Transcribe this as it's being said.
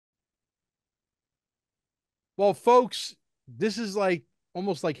Well, folks, this is like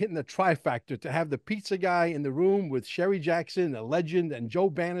almost like hitting the trifecta to have the pizza guy in the room with Sherry Jackson, a legend, and Joe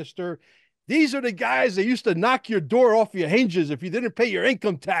Banister. These are the guys that used to knock your door off your hinges if you didn't pay your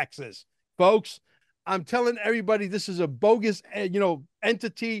income taxes, folks. I'm telling everybody this is a bogus,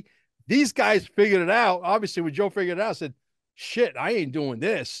 entity. These guys figured it out. Obviously, when Joe figured it out, said, "Shit, I ain't doing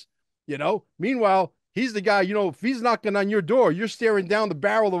this." Meanwhile, he's the guy. If he's knocking on your door, you're staring down the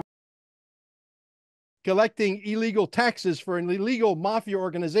barrel of collecting illegal taxes for an illegal mafia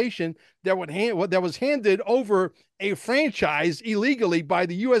organization that was handed over a franchise illegally by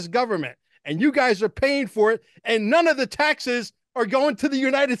the U.S. government, and you guys are paying for it, and none of the taxes are going to the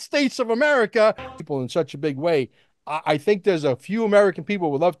United States of America. People in such a big way. I think there's a few American people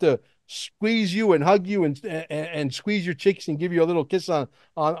who would love to squeeze you and hug you and squeeze your cheeks and give you a little kiss on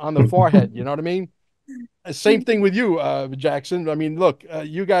the forehead. You know what I mean? Same thing with you, Jackson. I mean, look,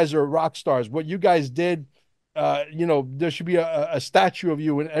 you guys are rock stars. What you guys did, there should be a statue of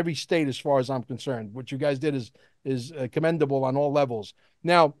you in every state, as far as I'm concerned. What you guys did is commendable on all levels.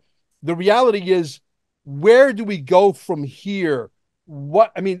 Now, the reality is, where do we go from here?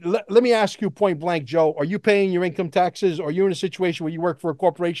 Let me ask you point blank, Joe. Are you paying your income taxes? Are you in a situation where you work for a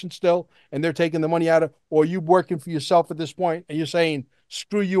corporation still and they're taking the money out of, or are you working for yourself at this point and you're saying,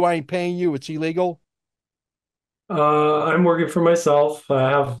 screw you, I ain't paying you, it's illegal? I'm working for myself. I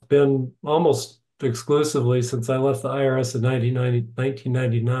have been almost exclusively since I left the IRS in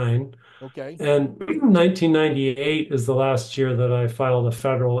 1999. Okay. And 1998 is the last year that I filed a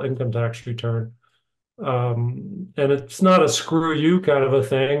federal income tax return. And it's not a screw you kind of a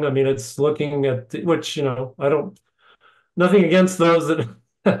thing. I mean, it's looking at which, I don't, nothing against those that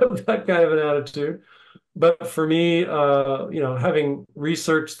have that kind of an attitude. But for me, having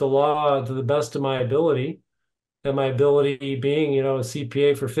researched the law to the best of my ability, and my ability being, a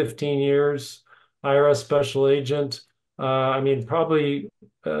CPA for 15 years, IRS special agent. Probably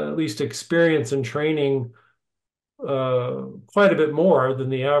at least experience and training quite a bit more than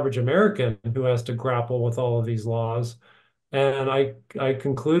the average American who has to grapple with all of these laws. And I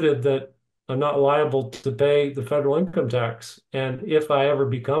concluded that I'm not liable to pay the federal income tax. And if I ever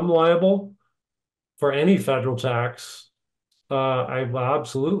become liable for any federal tax, I will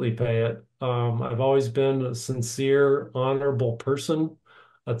absolutely pay it. I've always been a sincere, honorable person.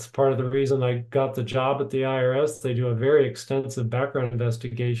 That's part of the reason I got the job at the IRS. They do a very extensive background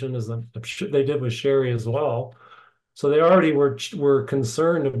investigation, as I'm sure they did with Sherry as well. So they already were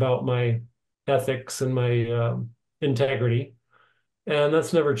concerned about my ethics and my integrity, and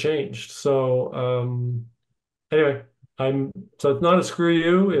that's never changed. So anyway, I'm so it's not a screw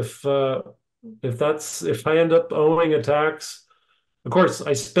you if I end up owing a tax. Of course,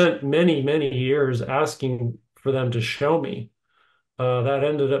 I spent many, many years asking for them to show me. That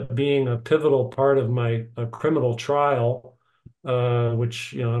ended up being a pivotal part of my criminal trial,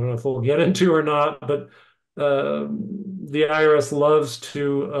 which, I don't know if we'll get into or not, but the IRS loves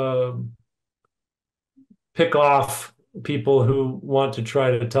to pick off people who want to try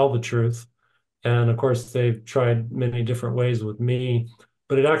to tell the truth. And of course, they've tried many different ways with me,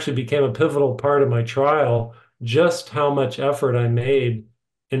 but it actually became a pivotal part of my trial, just how much effort I made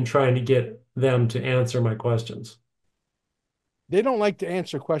in trying to get them to answer my questions. They don't like to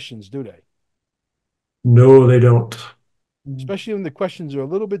answer questions, do they? No, they don't. Especially when the questions are a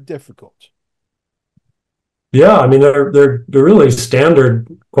little bit difficult. Yeah, I mean they're really standard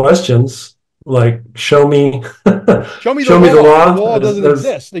questions like show me Show me the show me the law. The law law doesn't as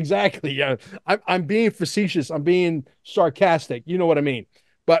exist. Exactly. Yeah. I'm being facetious. I'm being sarcastic. You know what I mean?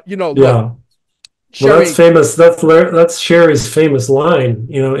 But, look, yeah. Well, that's Sherry, famous. That's Sherry's famous line,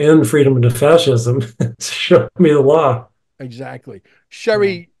 in Freedom to Fascism. Show me the law. exactly. Yeah.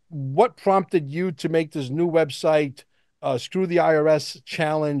 Sherry, what prompted you to make this new website, screw the IRS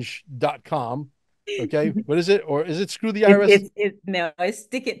challenge.com? Okay. What is it? Or is it screw the IRS? No, it's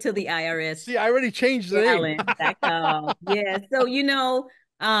stick it to the IRS See, I already changed the name. challenge.com. Yeah. So,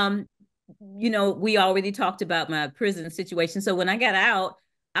 we already talked about my prison situation. So when I got out,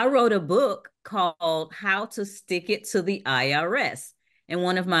 I wrote a book called How to Stick It to the IRS. And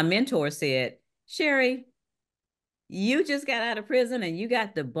one of my mentors said, Sherry, you just got out of prison and you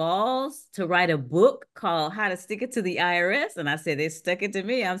got the balls to write a book called How to Stick It to the IRS. And I said, they stuck it to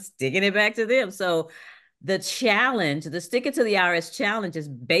me. I'm sticking it back to them. So the challenge, the Stick It to the IRS challenge is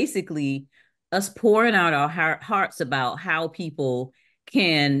basically us pouring out our hearts about how people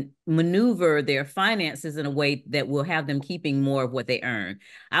can maneuver their finances in a way that will have them keeping more of what they earn.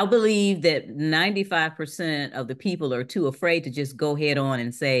 I believe that 95% of the people are too afraid to just go head on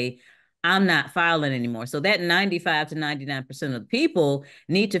and say, I'm not filing anymore. So that 95 to 99% of the people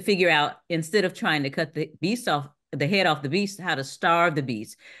need to figure out, instead of trying to cut the head off the beast, how to starve the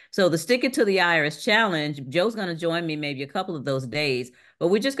beast. So the Stick It to the IRS challenge, Joe's going to join me maybe a couple of those days, but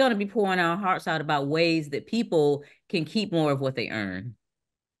we're just going to be pouring our hearts out about ways that people can keep more of what they earn.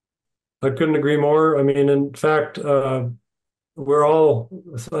 I couldn't agree more. I mean, in fact, we're all,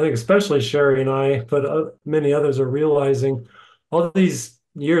 I think, especially Sherry and I, but many others are realizing all these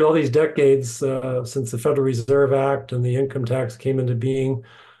years, all these decades since the Federal Reserve Act and the income tax came into being,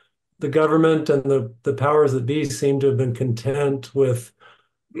 the government and the powers that be seem to have been content with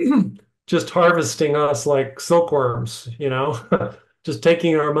just harvesting us like silkworms, just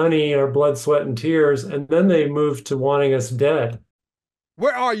taking our money, our blood, sweat, and tears, and then they move to wanting us dead.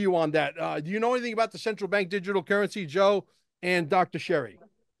 Where are you on that? Do you know anything about the central bank digital currency, Joe and Dr. Sherry?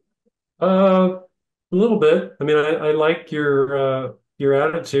 A little bit. I mean, I like your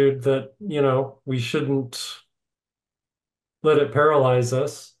attitude that, we shouldn't let it paralyze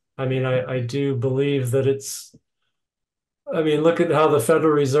us. I mean, I do believe that I mean, look at how the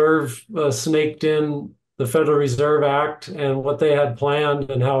Federal Reserve snaked in the Federal Reserve Act and what they had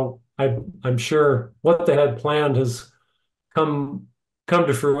planned, and how I'm sure what they had planned has come come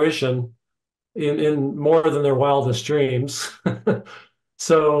to fruition in more than their wildest dreams.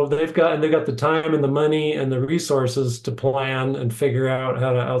 So they got the time and the money and the resources to plan and figure out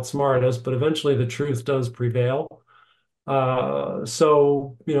how to outsmart us, but eventually the truth does prevail.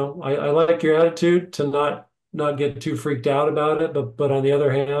 So I like your attitude to not get too freaked out about it, but on the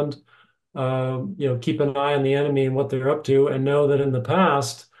other hand, keep an eye on the enemy and what they're up to, and know that in the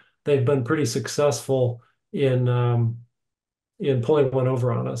past they've been pretty successful in pulling one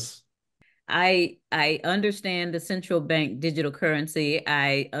over on us. I understand the central bank digital currency.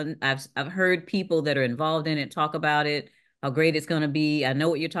 I've heard people that are involved in it talk about it, how great it's going to be. I know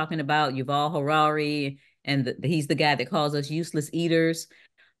what you're talking about. Yuval Harari, and he's the guy that calls us useless eaters.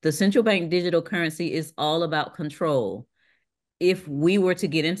 The central bank digital currency is all about control. If we were to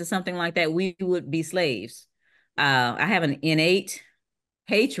get into something like that, we would be slaves. I have an innate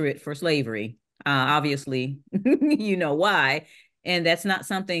hatred for slavery. Obviously, you know why. And that's not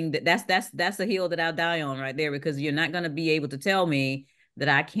something that's a hill that I'll die on right there, because you're not going to be able to tell me that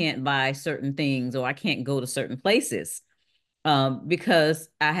I can't buy certain things or I can't go to certain places, because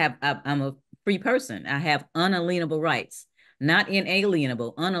I'm a free person. I have unalienable rights, not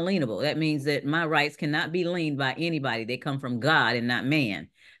inalienable, unalienable. That means that my rights cannot be leaned by anybody. They come from God and not man.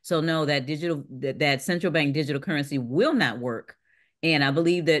 So no, that central bank digital currency will not work. And I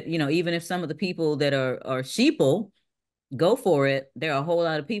believe that, even if some of the people that are sheeple go for it, there are a whole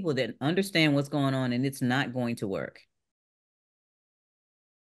lot of people that understand what's going on, and it's not going to work.